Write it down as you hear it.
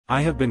I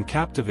have been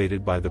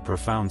captivated by the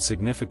profound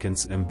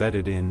significance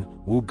embedded in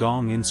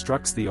Wugong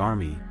instructs the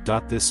army.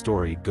 This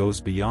story goes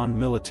beyond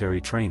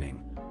military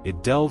training.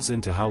 It delves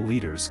into how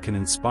leaders can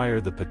inspire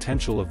the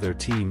potential of their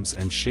teams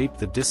and shape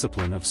the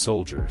discipline of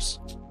soldiers.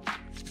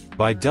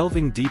 By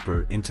delving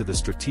deeper into the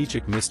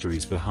strategic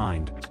mysteries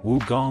behind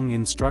Wugong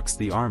instructs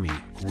the army,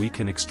 we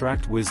can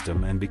extract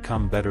wisdom and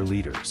become better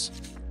leaders.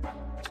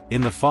 In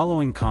the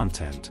following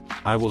content,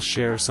 I will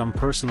share some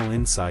personal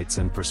insights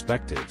and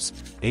perspectives,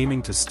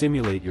 aiming to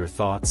stimulate your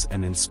thoughts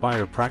and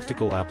inspire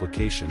practical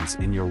applications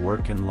in your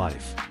work and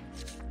life.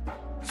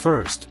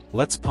 First,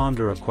 let's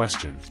ponder a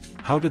question: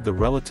 how did the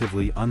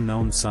relatively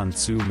unknown Sun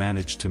Tzu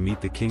manage to meet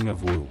the King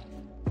of Wu?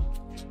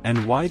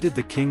 And why did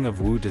the King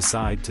of Wu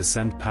decide to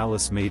send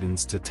palace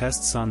maidens to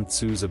test Sun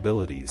Tzu's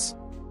abilities?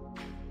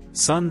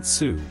 Sun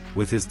Tzu,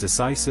 with his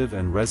decisive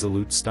and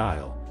resolute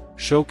style,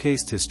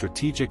 showcased his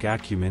strategic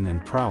acumen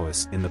and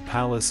prowess in the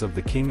palace of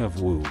the King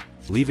of Wu,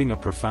 leaving a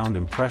profound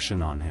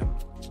impression on him.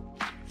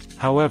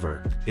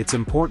 However, it's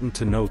important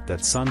to note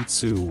that Sun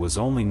Tzu was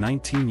only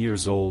 19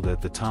 years old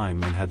at the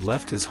time and had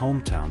left his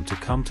hometown to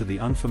come to the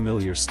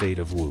unfamiliar state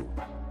of Wu.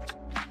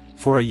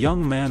 For a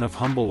young man of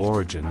humble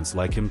origins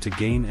like him to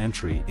gain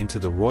entry into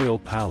the royal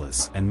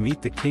palace and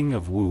meet the King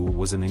of Wu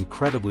was an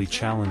incredibly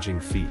challenging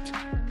feat.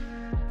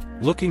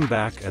 Looking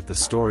back at the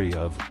story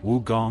of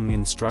Wugong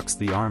instructs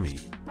the army,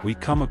 we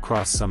come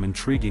across some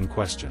intriguing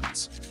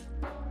questions.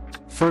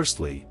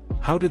 Firstly,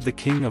 how did the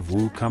King of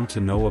Wu come to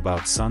know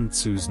about Sun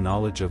Tzu's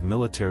knowledge of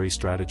military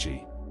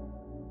strategy?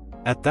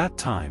 At that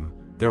time,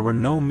 there were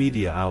no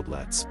media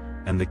outlets,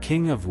 and the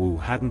King of Wu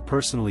hadn't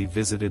personally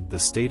visited the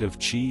state of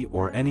Qi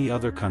or any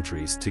other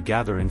countries to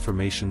gather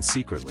information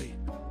secretly.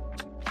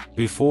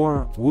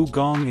 Before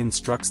Wugong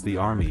instructs the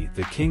army,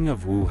 the King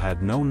of Wu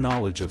had no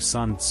knowledge of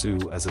Sun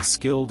Tzu as a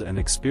skilled and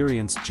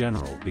experienced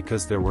general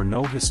because there were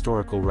no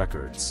historical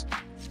records.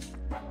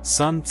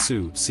 Sun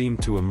Tzu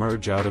seemed to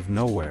emerge out of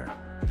nowhere.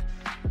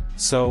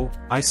 So,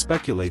 I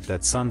speculate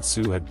that Sun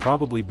Tzu had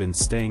probably been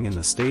staying in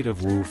the state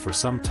of Wu for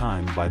some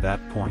time by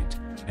that point,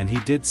 and he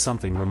did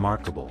something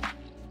remarkable.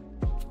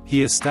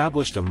 He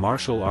established a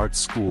martial arts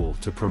school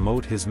to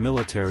promote his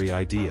military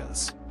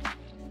ideas.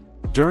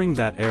 During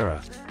that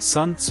era,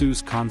 Sun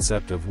Tzu's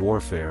concept of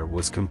warfare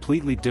was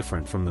completely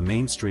different from the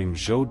mainstream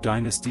Zhou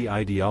dynasty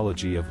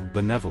ideology of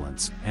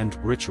benevolence and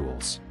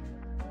rituals.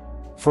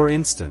 For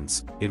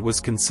instance, it was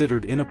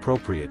considered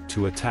inappropriate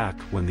to attack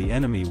when the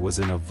enemy was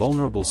in a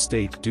vulnerable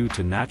state due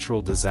to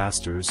natural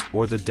disasters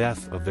or the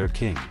death of their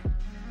king.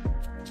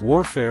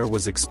 Warfare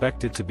was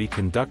expected to be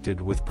conducted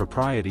with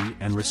propriety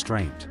and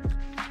restraint.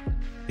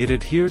 It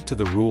adhered to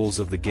the rules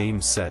of the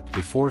game set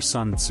before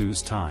Sun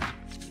Tzu's time.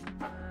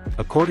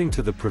 According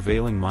to the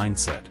prevailing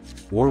mindset,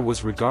 war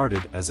was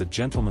regarded as a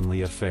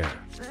gentlemanly affair.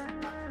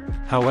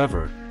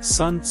 However,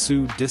 Sun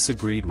Tzu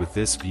disagreed with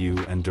this view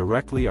and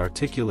directly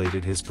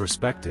articulated his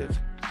perspective: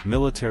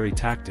 military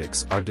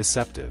tactics are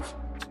deceptive.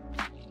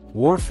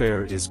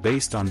 Warfare is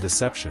based on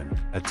deception,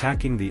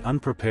 attacking the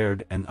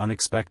unprepared and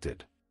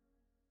unexpected.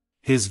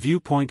 His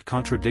viewpoint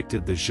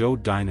contradicted the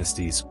Zhou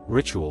dynasty's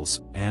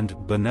rituals and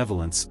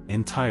benevolence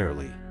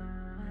entirely.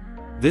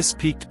 This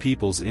piqued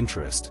people's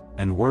interest,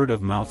 and word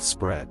of mouth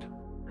spread.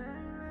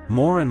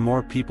 More and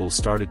more people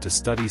started to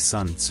study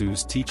Sun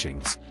Tzu's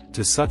teachings,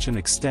 to such an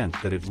extent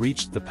that it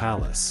reached the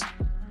palace.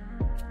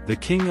 The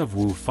King of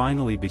Wu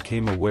finally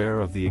became aware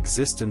of the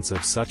existence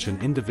of such an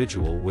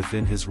individual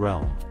within his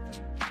realm.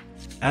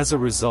 As a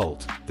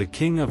result, the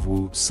King of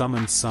Wu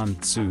summoned Sun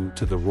Tzu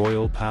to the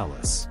royal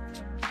palace.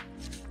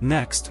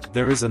 Next,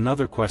 there is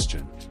another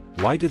question: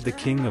 why did the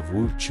King of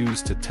Wu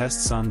choose to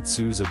test Sun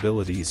Tzu's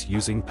abilities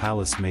using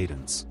palace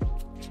maidens?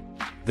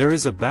 There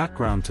is a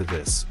background to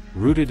this,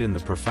 rooted in the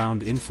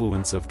profound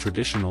influence of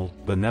traditional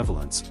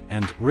benevolence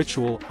and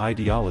ritual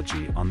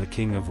ideology on the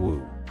King of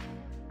Wu.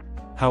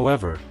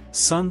 However,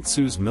 Sun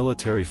Tzu's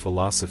military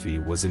philosophy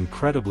was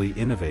incredibly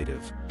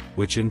innovative,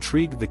 which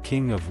intrigued the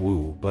King of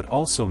Wu but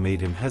also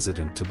made him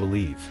hesitant to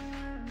believe.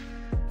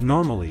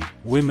 Normally,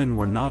 women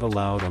were not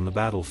allowed on the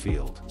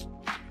battlefield.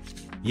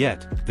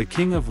 Yet, the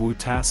King of Wu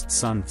tasked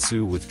Sun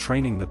Tzu with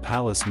training the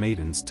palace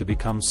maidens to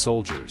become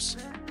soldiers.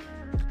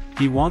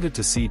 He wanted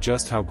to see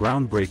just how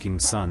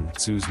groundbreaking Sun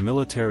Tzu's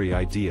military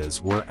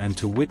ideas were and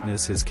to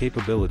witness his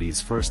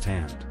capabilities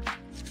firsthand.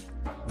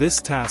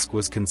 This task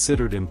was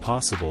considered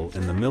impossible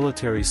in the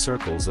military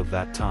circles of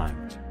that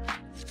time.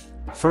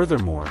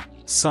 Furthermore,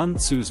 Sun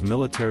Tzu's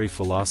military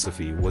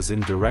philosophy was in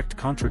direct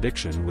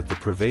contradiction with the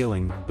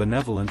prevailing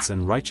benevolence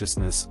and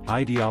righteousness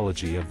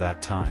ideology of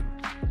that time.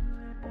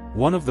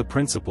 One of the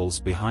principles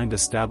behind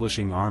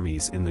establishing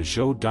armies in the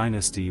Zhou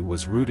dynasty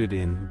was rooted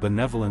in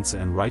benevolence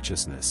and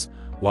righteousness,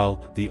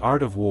 while the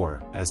art of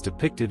war, as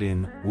depicted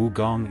in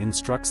Wugong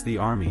instructs the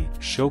army,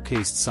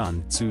 showcased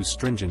Sun Tzu's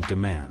stringent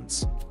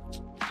demands.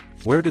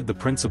 Where did the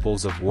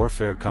principles of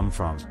warfare come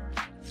from?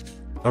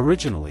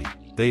 Originally,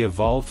 they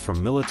evolved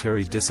from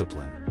military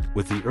discipline,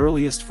 with the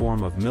earliest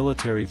form of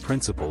military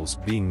principles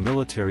being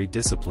military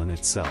discipline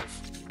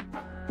itself.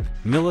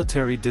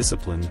 Military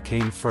discipline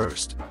came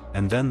first,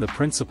 and then the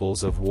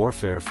principles of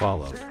warfare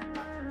followed.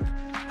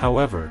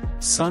 However,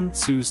 Sun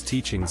Tzu's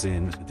teachings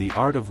in The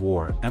Art of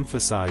War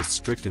emphasized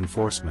strict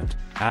enforcement,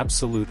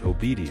 absolute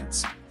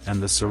obedience,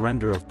 and the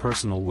surrender of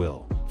personal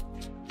will.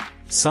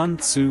 Sun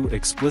Tzu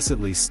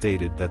explicitly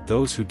stated that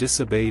those who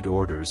disobeyed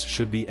orders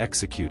should be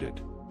executed.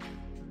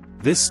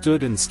 This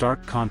stood in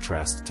stark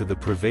contrast to the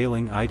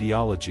prevailing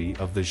ideology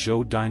of the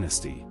Zhou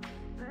dynasty.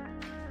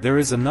 There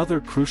is another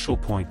crucial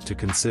point to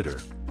consider.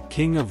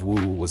 King of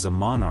Wu was a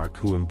monarch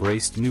who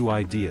embraced new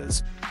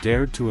ideas,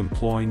 dared to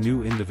employ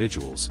new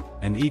individuals,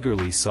 and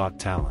eagerly sought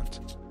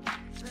talent.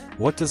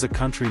 What does a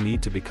country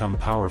need to become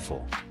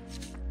powerful?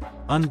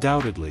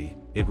 Undoubtedly,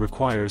 it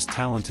requires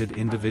talented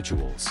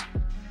individuals.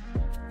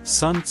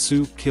 Sun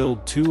Tzu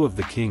killed 2 of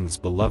the king's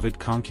beloved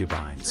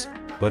concubines,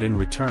 but in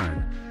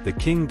return, the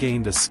king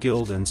gained a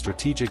skilled and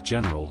strategic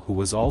general who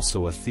was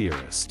also a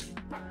theorist.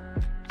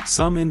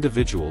 Some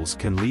individuals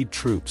can lead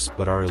troops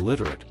but are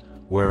illiterate,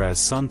 whereas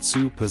Sun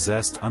Tzu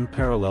possessed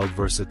unparalleled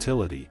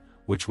versatility,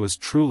 which was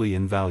truly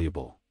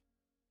invaluable.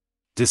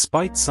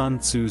 Despite Sun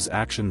Tzu's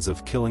actions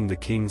of killing the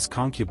king's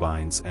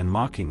concubines and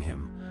mocking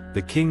him,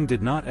 the king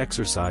did not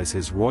exercise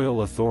his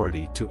royal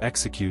authority to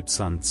execute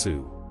Sun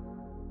Tzu.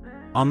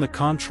 On the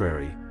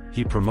contrary,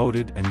 he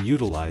promoted and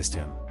utilized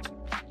him.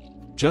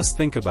 Just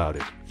think about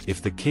it,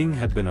 if the king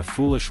had been a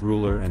foolish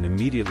ruler and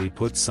immediately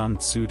put Sun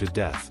Tzu to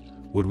death,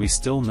 would we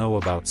still know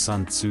about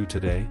Sun Tzu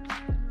today?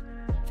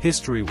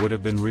 History would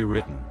have been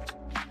rewritten.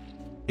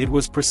 It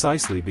was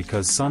precisely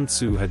because Sun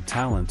Tzu had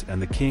talent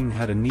and the king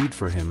had a need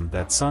for him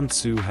that Sun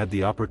Tzu had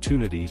the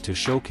opportunity to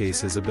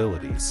showcase his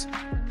abilities.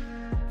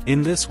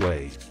 In this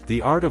way,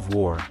 the art of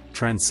war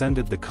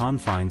transcended the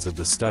confines of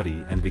the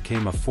study and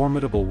became a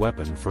formidable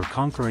weapon for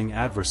conquering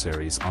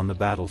adversaries on the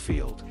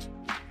battlefield.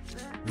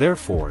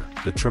 Therefore,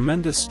 the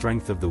tremendous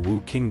strength of the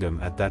Wu kingdom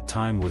at that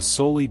time was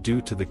solely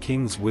due to the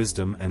king's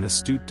wisdom and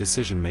astute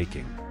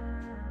decision-making.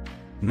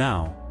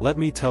 Now, let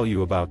me tell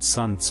you about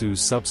Sun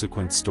Tzu's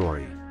subsequent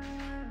story.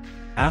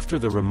 After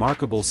the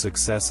remarkable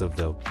success of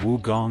the Wu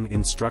Gong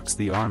instructs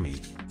the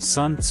army,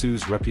 Sun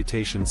Tzu's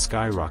reputation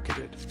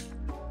skyrocketed.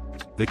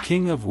 The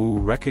king of Wu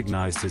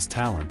recognized his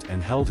talent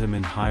and held him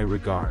in high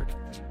regard.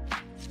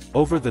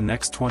 Over the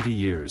next 20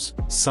 years,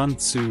 Sun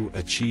Tzu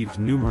achieved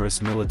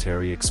numerous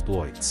military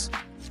exploits.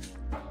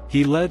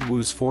 He led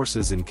Wu's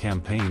forces in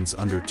campaigns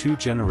under 2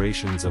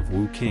 generations of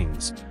Wu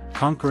kings,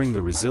 conquering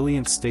the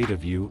resilient state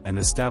of Yu and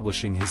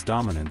establishing his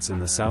dominance in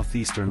the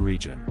southeastern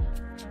region.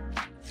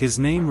 His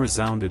name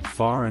resounded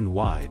far and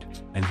wide,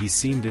 and he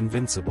seemed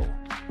invincible.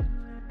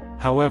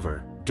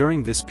 However,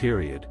 during this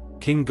period,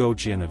 King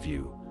Gojian of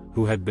Yu,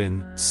 who had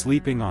been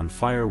sleeping on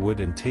firewood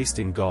and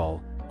tasting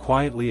gall,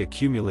 quietly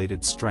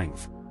accumulated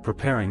strength,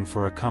 preparing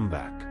for a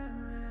comeback.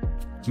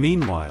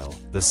 Meanwhile,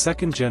 the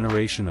second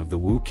generation of the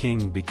Wu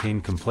king became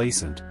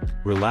complacent,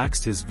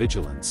 relaxed his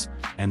vigilance,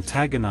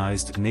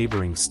 antagonized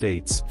neighboring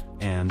states,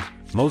 and,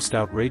 most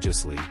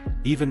outrageously,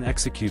 even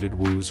executed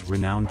Wu's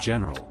renowned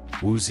general,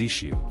 Wu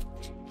Zixu.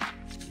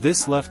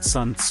 This left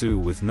Sun Tzu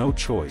with no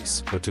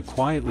choice but to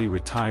quietly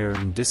retire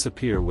and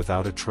disappear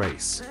without a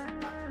trace.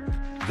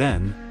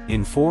 Then,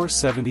 in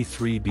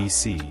 473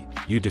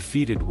 BC, Yu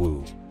defeated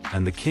Wu,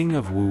 and the king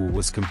of Wu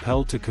was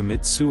compelled to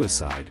commit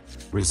suicide,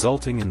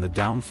 resulting in the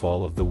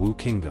downfall of the Wu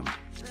kingdom.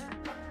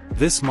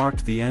 This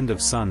marked the end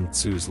of Sun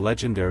Tzu's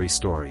legendary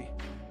story.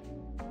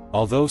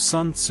 Although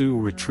Sun Tzu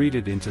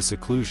retreated into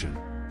seclusion,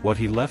 what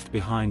he left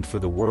behind for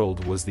the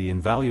world was the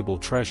invaluable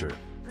treasure,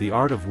 the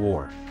art of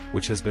war,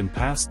 which has been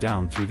passed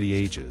down through the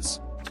ages.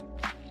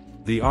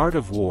 The Art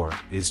of War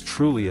is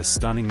truly a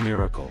stunning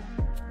miracle.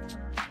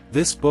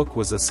 This book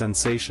was a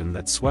sensation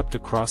that swept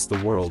across the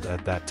world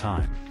at that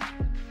time.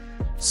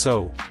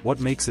 So, what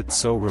makes it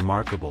so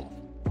remarkable?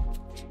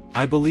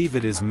 I believe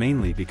it is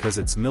mainly because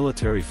its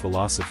military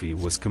philosophy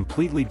was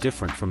completely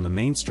different from the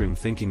mainstream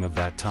thinking of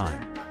that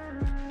time.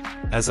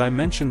 As I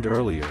mentioned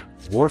earlier,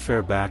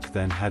 warfare back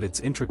then had its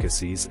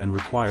intricacies and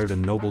required a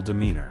noble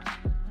demeanor.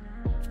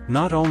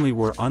 Not only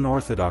were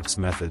unorthodox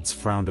methods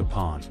frowned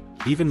upon,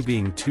 even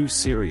being too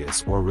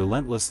serious or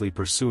relentlessly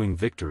pursuing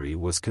victory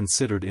was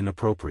considered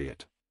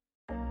inappropriate.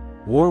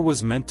 War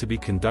was meant to be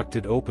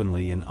conducted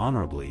openly and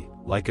honorably,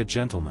 like a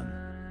gentleman.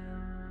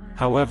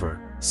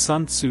 However,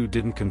 Sun Tzu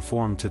didn't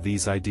conform to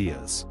these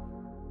ideas.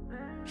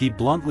 He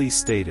bluntly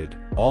stated,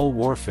 all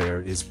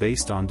warfare is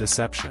based on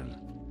deception.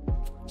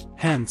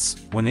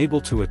 Hence, when able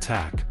to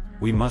attack,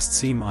 we must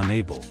seem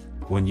unable,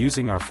 when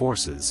using our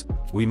forces,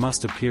 we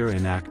must appear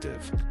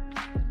inactive.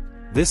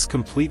 This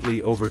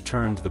completely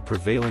overturned the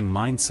prevailing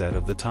mindset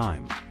of the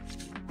time.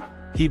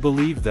 He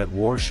believed that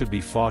war should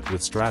be fought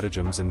with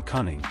stratagems and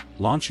cunning,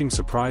 launching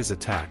surprise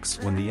attacks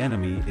when the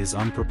enemy is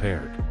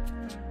unprepared.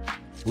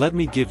 Let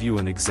me give you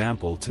an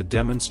example to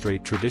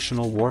demonstrate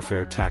traditional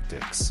warfare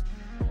tactics.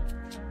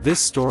 This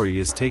story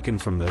is taken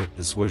from the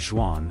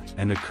Zhuan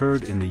and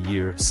occurred in the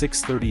year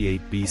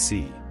 638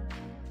 BC.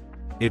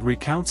 It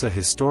recounts a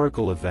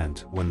historical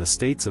event when the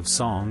states of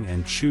Song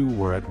and Chu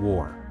were at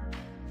war.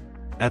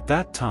 At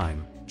that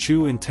time,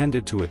 Chu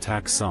intended to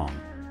attack Song,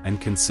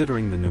 and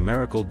considering the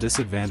numerical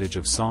disadvantage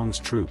of Song's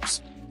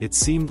troops, it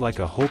seemed like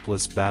a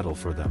hopeless battle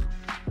for them.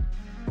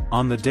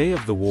 On the day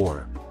of the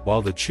war,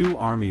 while the Chu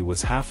army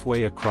was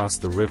halfway across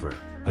the river,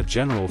 a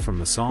general from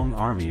the Song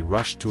army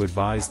rushed to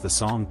advise the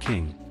Song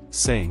king,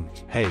 saying,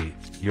 "Hey,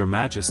 Your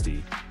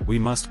Majesty, we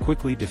must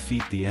quickly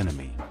defeat the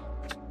enemy."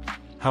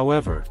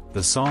 However,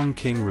 the Song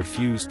king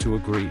refused to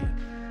agree.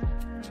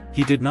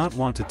 He did not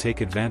want to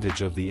take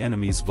advantage of the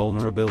enemy's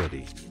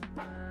vulnerability.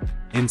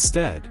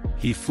 Instead,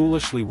 he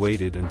foolishly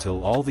waited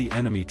until all the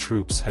enemy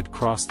troops had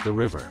crossed the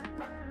river.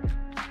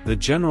 The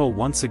general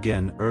once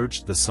again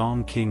urged the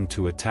Song king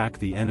to attack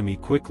the enemy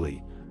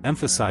quickly,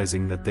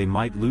 emphasizing that they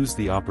might lose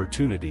the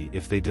opportunity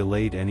if they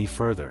delayed any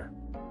further.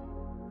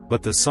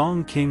 But the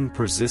Song king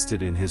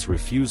persisted in his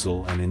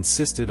refusal and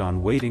insisted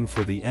on waiting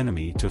for the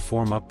enemy to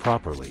form up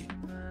properly.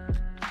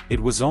 It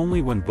was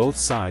only when both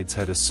sides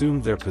had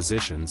assumed their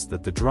positions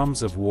that the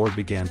drums of war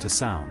began to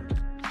sound.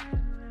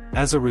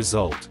 As a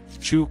result,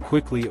 Chu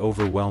quickly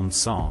overwhelmed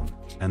Song,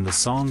 and the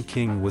Song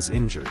king was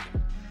injured.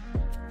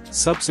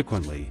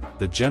 Subsequently,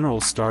 the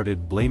general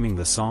started blaming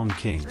the Song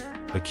king,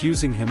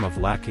 accusing him of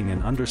lacking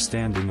an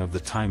understanding of the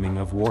timing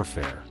of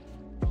warfare.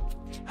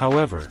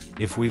 However,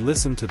 if we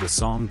listen to the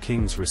Song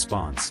king's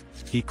response,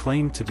 he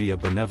claimed to be a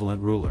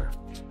benevolent ruler.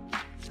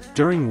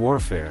 During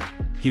warfare,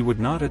 he would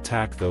not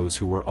attack those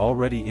who were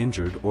already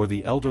injured or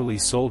the elderly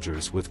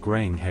soldiers with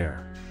graying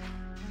hair.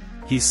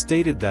 He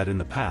stated that in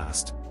the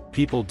past,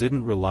 people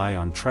didn't rely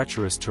on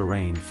treacherous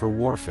terrain for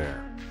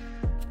warfare.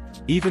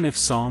 Even if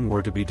Song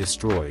were to be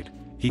destroyed,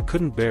 he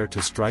couldn't bear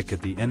to strike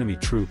at the enemy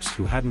troops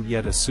who hadn't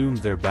yet assumed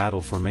their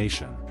battle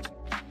formation.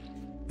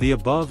 The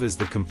above is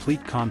the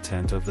complete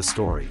content of the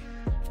story.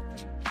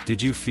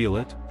 Did you feel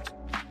it?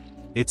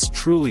 It's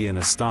truly an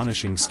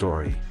astonishing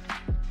story.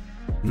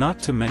 Not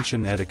to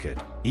mention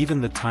etiquette, even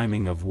the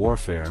timing of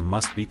warfare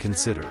must be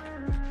considered.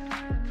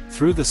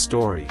 Through the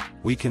story,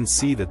 we can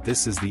see that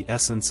this is the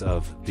essence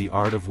of the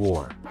art of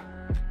war.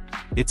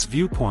 Its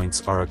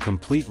viewpoints are a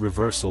complete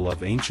reversal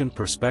of ancient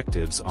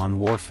perspectives on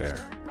warfare.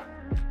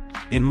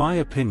 In my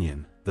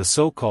opinion, the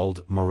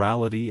so-called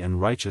morality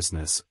and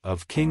righteousness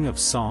of King of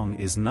Song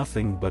is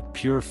nothing but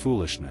pure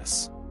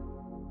foolishness.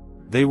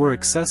 They were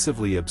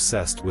excessively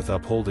obsessed with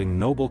upholding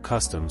noble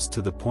customs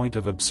to the point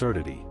of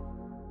absurdity.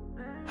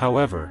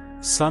 However,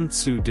 Sun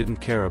Tzu didn't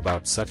care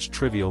about such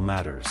trivial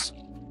matters.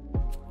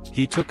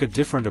 He took a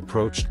different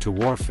approach to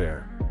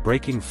warfare,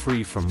 breaking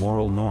free from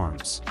moral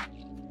norms.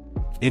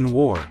 In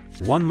war,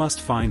 one must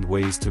find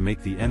ways to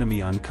make the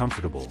enemy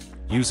uncomfortable,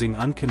 using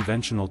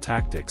unconventional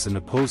tactics and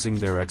opposing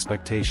their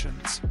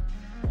expectations.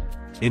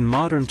 In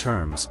modern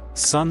terms,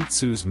 Sun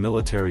Tzu's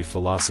military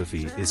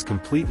philosophy is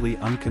completely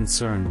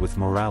unconcerned with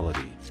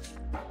morality.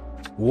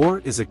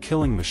 War is a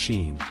killing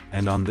machine,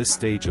 and on this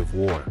stage of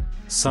war,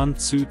 Sun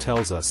Tzu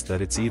tells us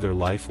that it's either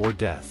life or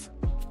death.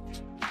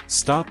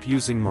 Stop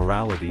using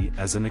morality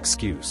as an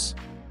excuse.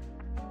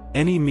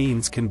 Any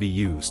means can be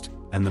used,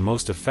 and the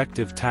most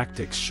effective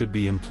tactics should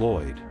be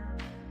employed.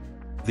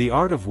 The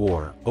art of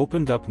war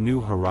opened up new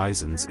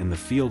horizons in the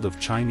field of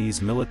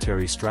Chinese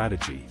military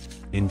strategy,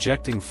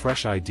 injecting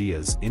fresh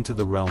ideas into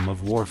the realm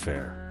of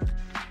warfare.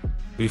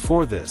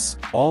 Before this,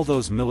 all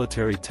those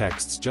military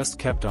texts just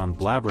kept on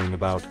blabbering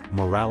about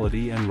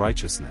morality and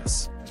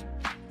righteousness.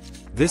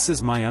 This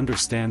is my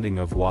understanding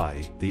of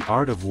why The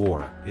Art of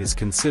War is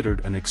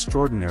considered an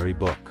extraordinary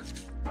book.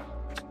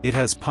 It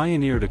has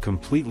pioneered a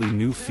completely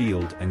new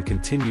field and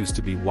continues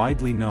to be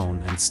widely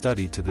known and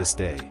studied to this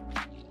day.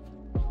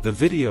 The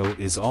video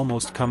is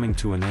almost coming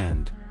to an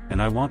end,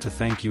 and I want to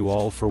thank you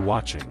all for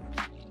watching.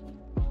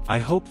 I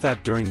hope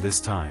that during this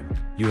time,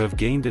 you have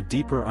gained a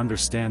deeper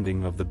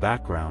understanding of the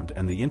background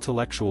and the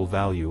intellectual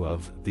value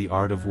of The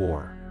Art of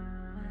War.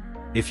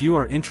 If you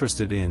are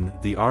interested in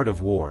The Art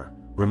of War,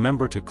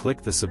 remember to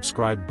click the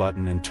subscribe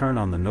button and turn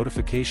on the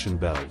notification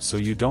bell so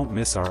you don't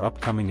miss our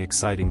upcoming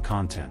exciting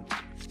content.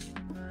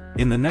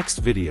 In the next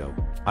video,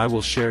 I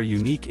will share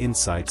unique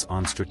insights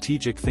on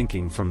strategic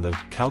thinking from the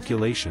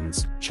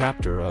Calculations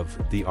chapter of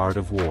The Art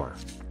of War.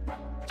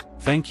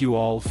 Thank you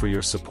all for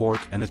your support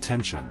and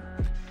attention.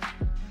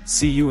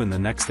 See you in the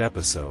next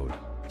episode.